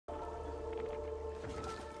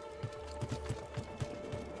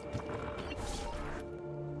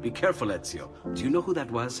Be careful, Ezio. Do you know who that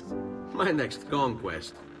was? My next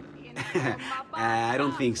conquest. I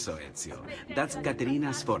don't think so, Ezio. That's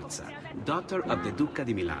Caterina Sforza, daughter of the Duca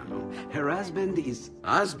di Milano. Her husband is...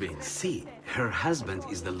 Husband? See, her husband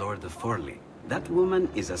is the Lord of Forli. That woman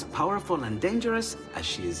is as powerful and dangerous as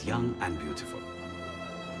she is young and beautiful.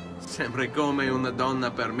 Sempre come una donna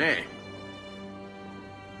per me.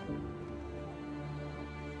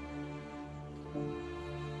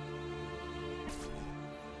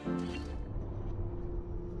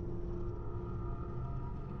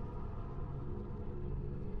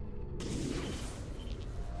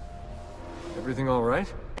 Everything all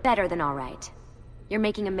right? Better than all right. You're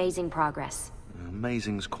making amazing progress.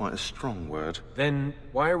 Amazing's quite a strong word. Then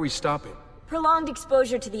why are we stopping? Prolonged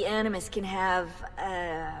exposure to the Animus can have,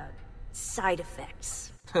 side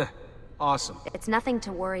effects. Awesome. It's nothing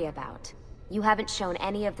to worry about. You haven't shown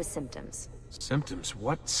any of the symptoms. Symptoms?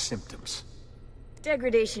 What symptoms?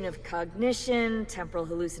 Degradation of cognition, temporal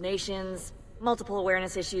hallucinations, multiple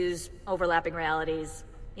awareness issues, overlapping realities,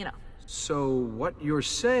 you know. So what you're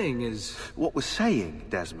saying is... What we're saying,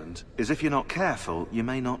 Desmond, is if you're not careful, you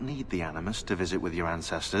may not need the Animus to visit with your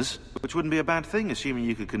ancestors. Which wouldn't be a bad thing, assuming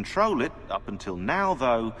you could control it. Up until now,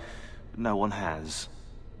 though, no one has.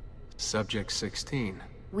 Subject 16.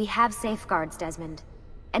 We have safeguards, Desmond.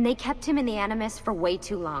 And they kept him in the Animus for way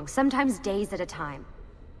too long, sometimes days at a time.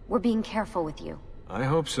 We're being careful with you. I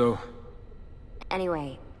hope so.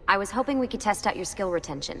 Anyway, I was hoping we could test out your skill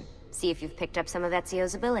retention. See if you've picked up some of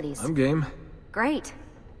Ezio's abilities. I'm game. Great.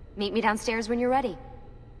 Meet me downstairs when you're ready.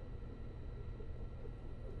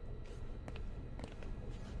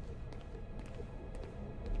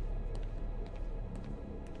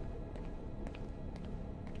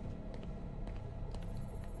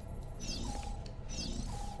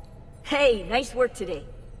 Hey, nice work today.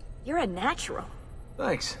 You're a natural.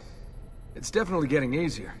 Thanks. It's definitely getting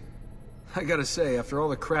easier. I gotta say, after all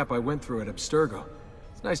the crap I went through at Abstergo,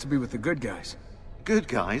 it's nice to be with the good guys. Good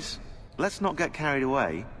guys? Let's not get carried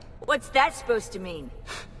away. What's that supposed to mean?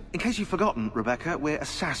 In case you've forgotten, Rebecca, we're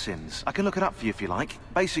assassins. I can look it up for you if you like.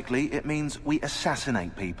 Basically, it means we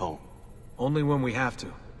assassinate people. Only when we have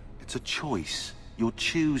to. It's a choice. You're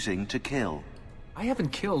choosing to kill. I haven't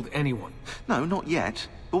killed anyone. No, not yet.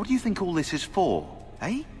 But what do you think all this is for?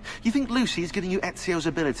 Eh? You think Lucy's giving you Ezio's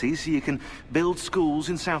abilities so you can build schools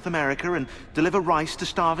in South America and deliver rice to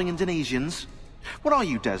starving Indonesians? What are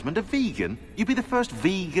you, Desmond, a vegan? You'd be the first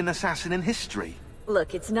vegan assassin in history.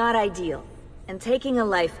 Look, it's not ideal. And taking a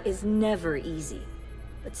life is never easy.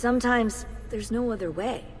 But sometimes, there's no other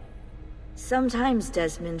way. Sometimes,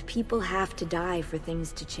 Desmond, people have to die for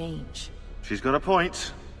things to change. She's got a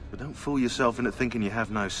point. But don't fool yourself into thinking you have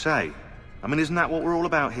no say. I mean, isn't that what we're all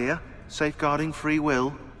about here? Safeguarding free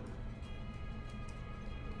will?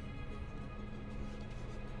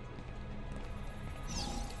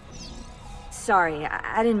 Sorry,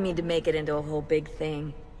 I didn't mean to make it into a whole big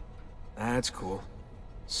thing. That's cool.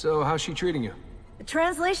 So, how's she treating you? The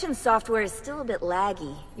translation software is still a bit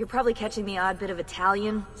laggy. You're probably catching the odd bit of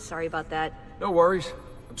Italian. Sorry about that. No worries.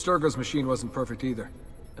 Abstergo's machine wasn't perfect either.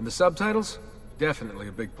 And the subtitles? Definitely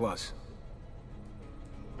a big plus.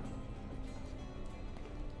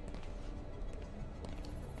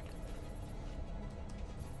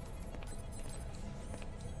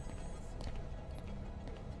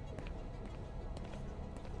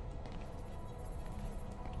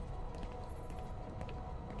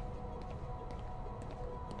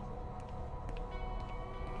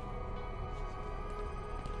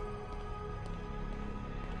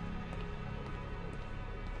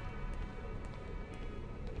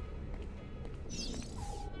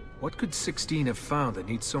 What could 16 have found that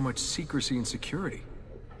needs so much secrecy and security?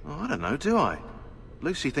 Oh, I don't know, do I?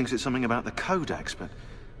 Lucy thinks it's something about the Codex, but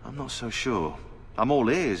I'm not so sure. I'm all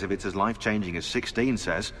ears if it's as life-changing as 16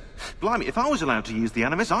 says. Blimey, if I was allowed to use the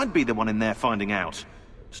Animus, I'd be the one in there finding out.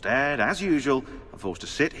 Instead, as usual, I'm forced to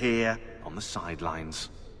sit here on the sidelines.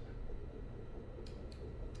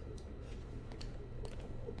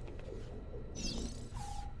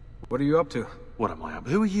 What are you up to? What am I up?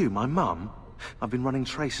 Who are you, my mum? I've been running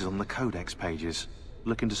traces on the Codex pages,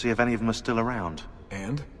 looking to see if any of them are still around.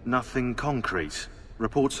 And? Nothing concrete.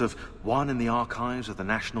 Reports of one in the archives of the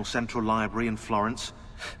National Central Library in Florence.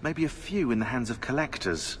 Maybe a few in the hands of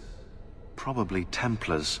collectors. Probably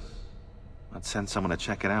Templars. I'd send someone to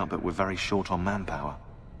check it out, but we're very short on manpower.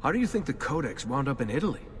 How do you think the Codex wound up in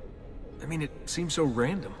Italy? I mean, it seems so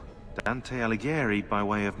random. Dante Alighieri by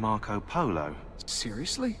way of Marco Polo.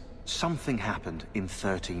 Seriously? Something happened in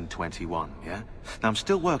 1321, yeah? Now, I'm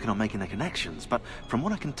still working on making the connections, but from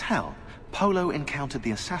what I can tell, Polo encountered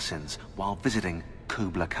the assassins while visiting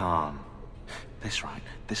Kubla Khan. This, right?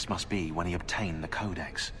 This must be when he obtained the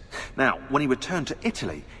Codex. Now, when he returned to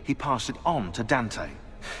Italy, he passed it on to Dante.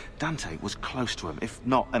 Dante was close to him, if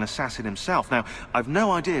not an assassin himself. Now, I've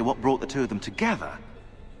no idea what brought the two of them together,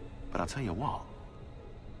 but I'll tell you what,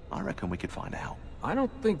 I reckon we could find out. I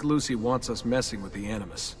don't think Lucy wants us messing with the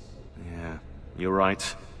Animus. Yeah, you're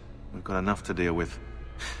right. We've got enough to deal with.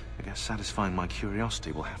 I guess satisfying my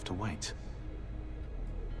curiosity will have to wait.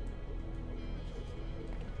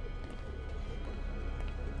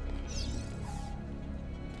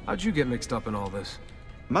 How'd you get mixed up in all this?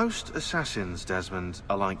 Most assassins, Desmond,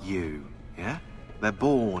 are like you, yeah? They're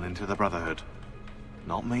born into the Brotherhood.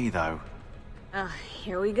 Not me, though.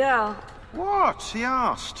 Here we go. What? He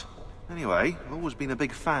asked. Anyway, I've always been a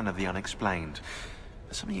big fan of the unexplained.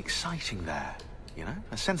 There's something exciting there, you know?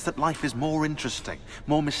 A sense that life is more interesting,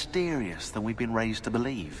 more mysterious than we've been raised to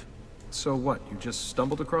believe. So what, you just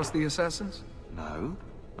stumbled across the Assassins? No.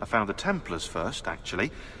 I found the Templars first,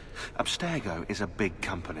 actually. Abstergo is a big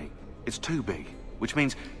company. It's too big, which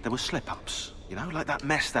means there were slip-ups, you know, like that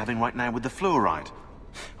mess they're having right now with the fluoride.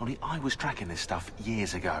 Only I was tracking this stuff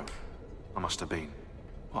years ago. I must have been,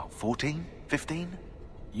 what, 14? 15?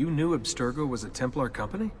 You knew Abstergo was a Templar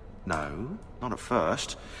company? No, not at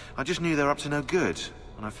first. I just knew they were up to no good,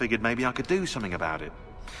 and I figured maybe I could do something about it.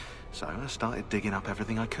 So I started digging up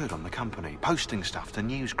everything I could on the company, posting stuff to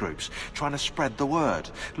news groups, trying to spread the word,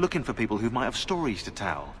 looking for people who might have stories to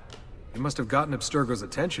tell. You must have gotten Abstergo's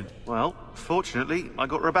attention. Well, fortunately, I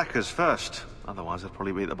got Rebecca's first. Otherwise, I'd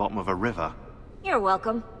probably be at the bottom of a river. You're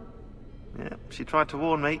welcome. Yeah, she tried to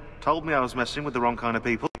warn me, told me I was messing with the wrong kind of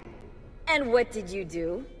people. And what did you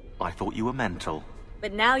do? I thought you were mental.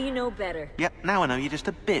 But now you know better. Yep, now I know you're just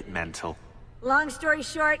a bit mental. Long story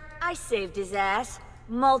short, I saved his ass.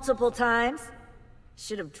 Multiple times.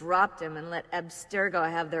 Should have dropped him and let Abstergo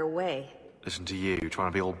have their way. Listen to you,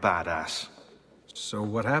 trying to be all badass. So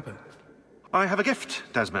what happened? I have a gift,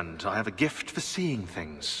 Desmond. I have a gift for seeing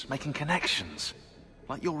things, making connections.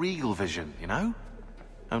 Like your eagle vision, you know?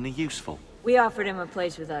 Only useful. We offered him a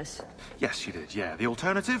place with us. Yes, you did, yeah. The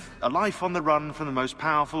alternative? A life on the run from the most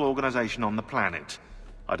powerful organization on the planet.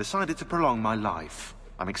 I decided to prolong my life.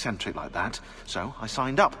 I'm eccentric like that, so I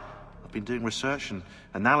signed up. I've been doing research and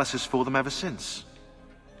analysis for them ever since.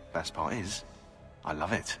 Best part is, I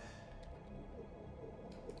love it.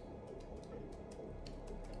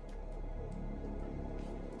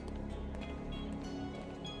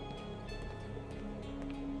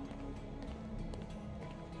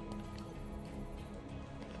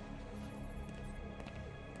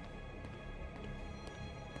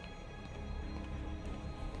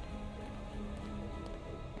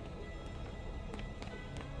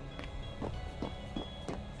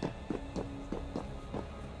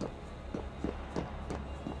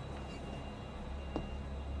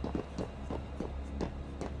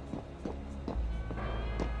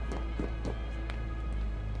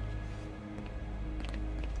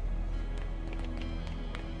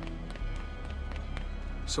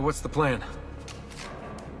 So what's the plan?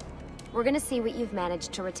 We're gonna see what you've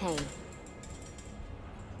managed to retain.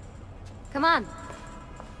 Come on.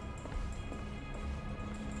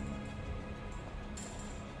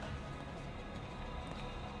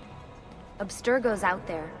 Abstergo's out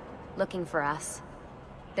there, looking for us.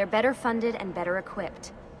 They're better funded and better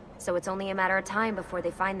equipped, so it's only a matter of time before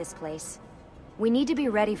they find this place. We need to be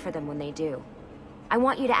ready for them when they do. I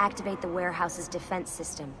want you to activate the warehouse's defense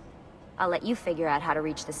system. I'll let you figure out how to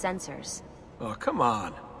reach the sensors. Oh, come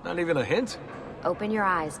on. Not even a hint? Open your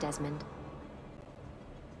eyes, Desmond.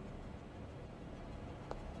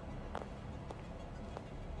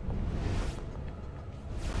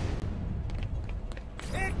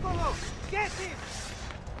 Eccolo! Get him!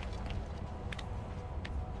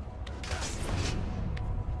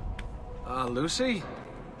 Lucy?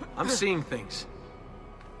 I'm seeing things.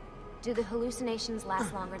 Do the hallucinations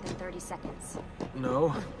last longer than 30 seconds?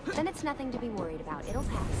 No. Then it's nothing to be worried about. It'll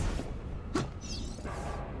pass.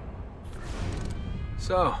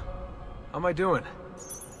 So, how am I doing?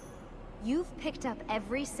 You've picked up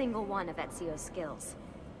every single one of Ezio's skills.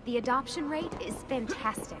 The adoption rate is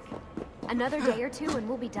fantastic. Another day or two and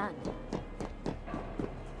we'll be done.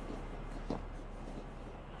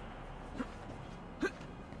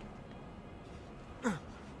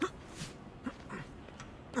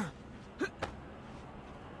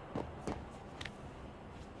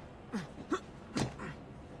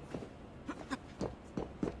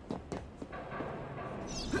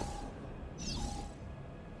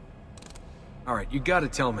 Alright, you gotta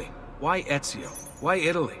tell me. Why Ezio? Why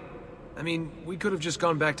Italy? I mean, we could have just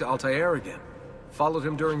gone back to Altaïr again. Followed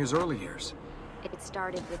him during his early years. It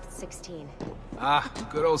started with 16. Ah,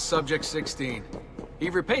 good old Subject 16. He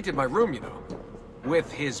repainted my room, you know.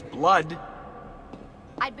 With his blood.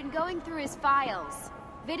 I'd been going through his files.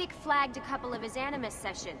 Vidic flagged a couple of his Animus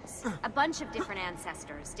sessions. A bunch of different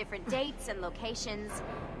ancestors, different dates and locations.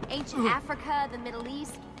 Ancient Africa, the Middle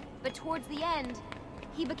East. But towards the end,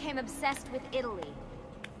 he became obsessed with Italy.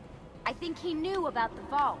 I think he knew about the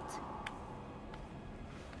vault.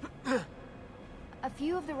 A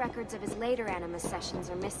few of the records of his later Animus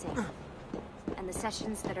sessions are missing. And the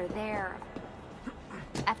sessions that are there...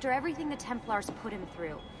 After everything the Templars put him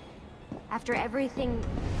through, after everything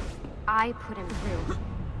I put him through,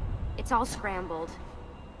 it's all scrambled.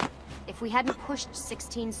 If we hadn't pushed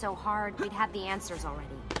 16 so hard, we'd have the answers already.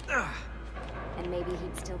 And maybe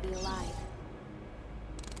he'd still be alive.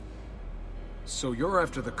 So you're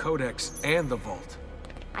after the Codex and the Vault?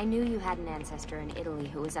 I knew you had an ancestor in Italy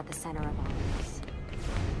who was at the center of all of this.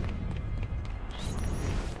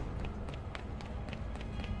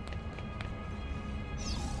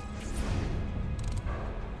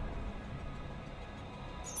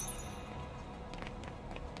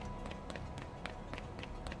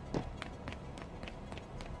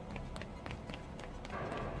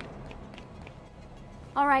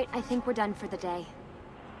 All right, I think we're done for the day.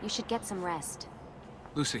 You should get some rest.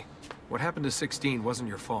 Lucy, what happened to 16 wasn't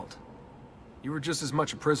your fault. You were just as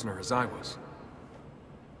much a prisoner as I was.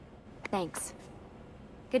 Thanks.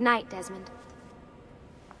 Good night, Desmond.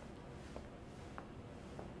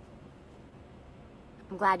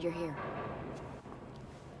 I'm glad you're here.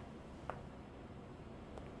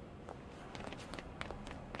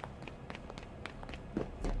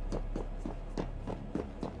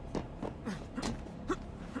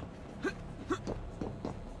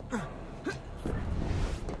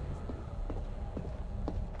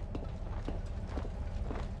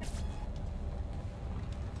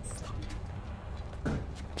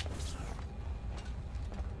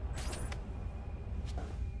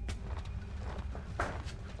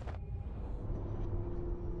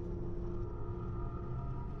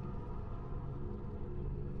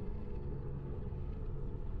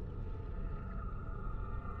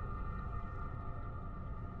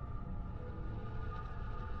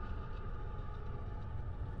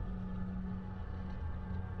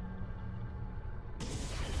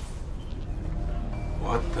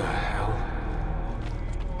 What the hell?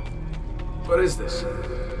 What is this?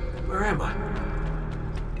 Where am I?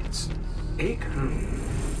 It's Acre.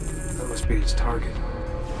 That must be his target.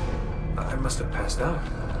 I must have passed out.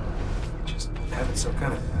 Just having some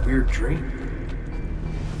kind of weird dream.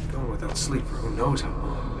 Going without sleep for who knows how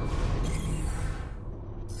long.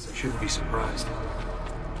 So I shouldn't be surprised.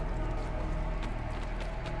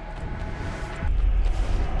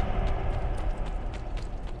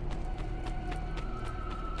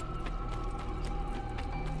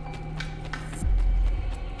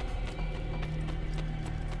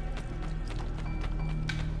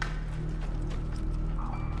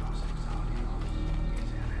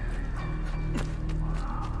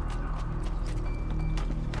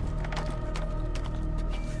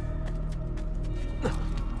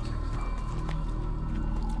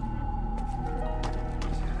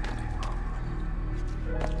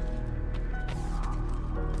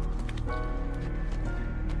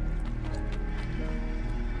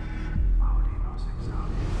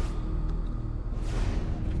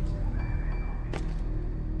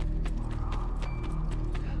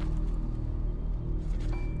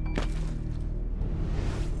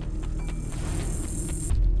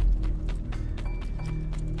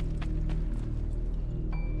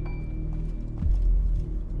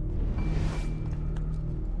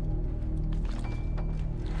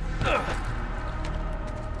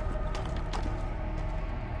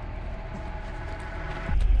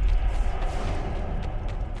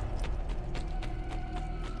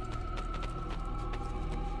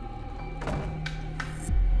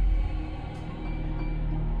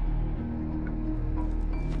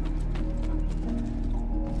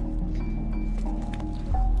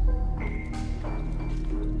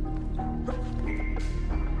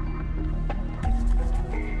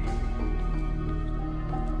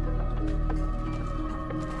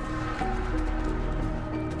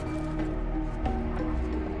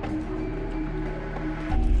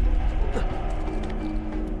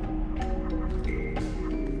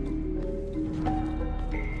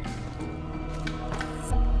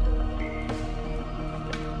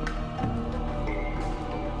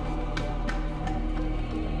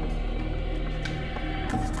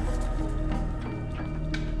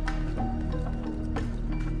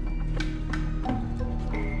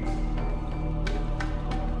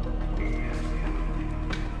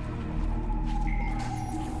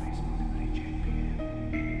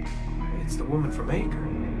 woman from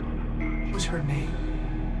Acre. What was her name?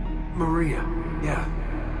 Maria. Yeah.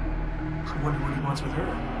 I wonder what he wants with her.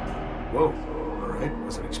 Whoa. Alright,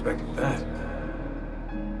 wasn't expecting that.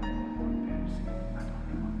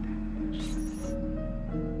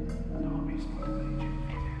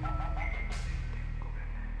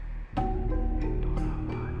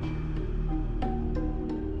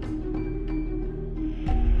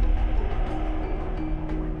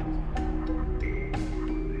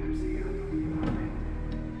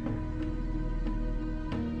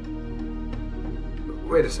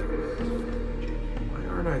 Wait a second. Why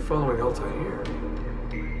aren't I following Altaïr?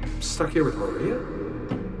 I'm stuck here with Maria?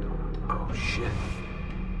 Oh shit.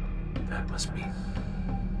 That must be...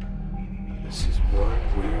 This is one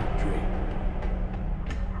weird dream.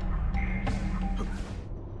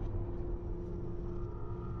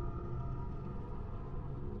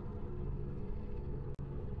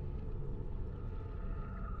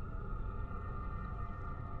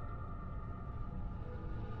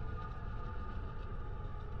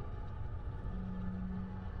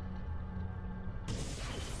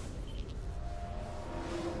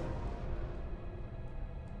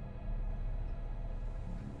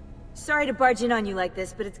 Sorry to barge in on you like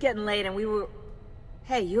this, but it's getting late and we were...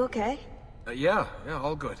 Hey, you okay? Yeah,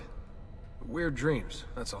 all good. Weird dreams,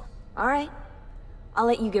 that's all. Alright. I'll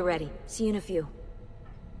let you get ready. See you in a few.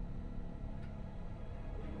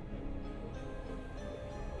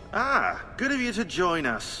 Ah, good of you to join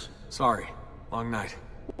us. Sorry, long night.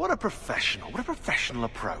 What a professional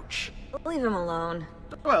approach. Leave him alone.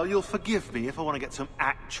 Well, you'll forgive me if I want to get some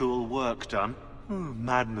actual work done.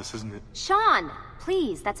 Madness, isn't it? Shaun,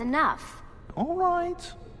 please, that's enough. All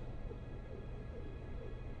right.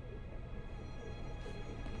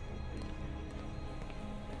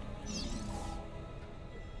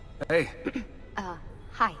 Hey.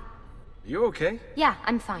 Hi. You okay? Yeah,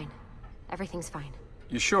 I'm fine. Everything's fine.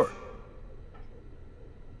 You sure?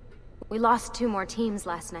 We lost 2 more teams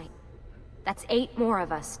last night. That's 8 more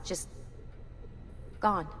of us, just...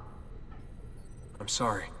 gone. I'm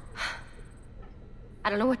sorry. I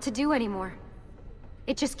don't know what to do anymore.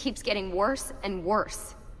 It just keeps getting worse and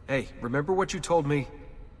worse. Hey, remember what you told me?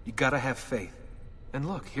 You gotta have faith. And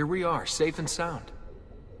look, here we are, safe and sound.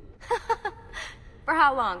 For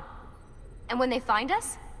how long? And when they find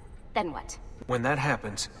us, then what? When that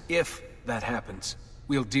happens, if that happens,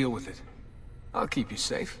 we'll deal with it. I'll keep you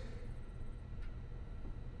safe.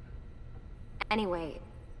 Anyway,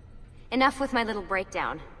 enough with my little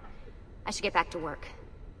breakdown. I should get back to work.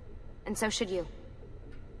 And so should you.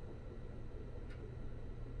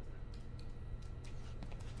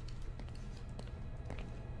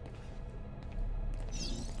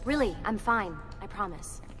 Really, I'm fine. I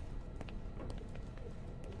promise.